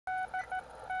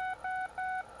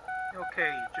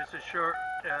Okay, just a short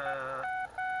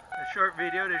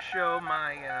video to show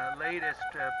my latest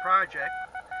project.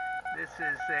 This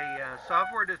is a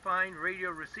software-defined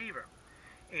radio receiver,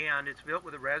 and it's built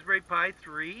with a Raspberry Pi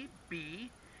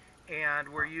 3B, and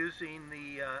we're using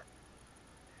the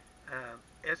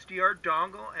SDR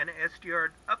dongle and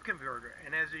SDR up converter.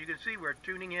 And as you can see, we're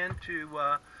tuning in to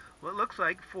what looks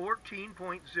like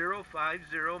 14.050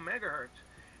 megahertz,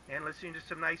 and listening to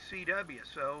some nice CW.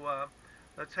 So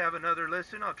let's have another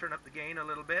listen. I'll turn up the gain a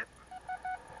little bit.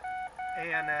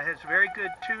 And has very good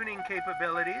tuning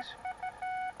capabilities.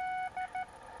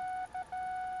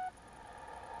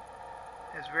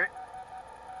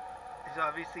 Is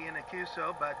obviously in a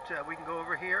QSO, but we can go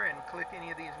over here and click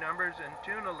any of these numbers and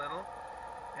tune a little.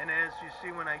 And as you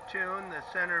see, when I tune, the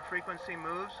center frequency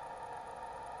moves.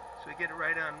 So we get it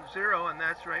right on 0, and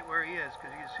that's right where he is,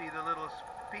 because you see the little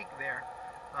peak there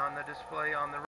on the display on the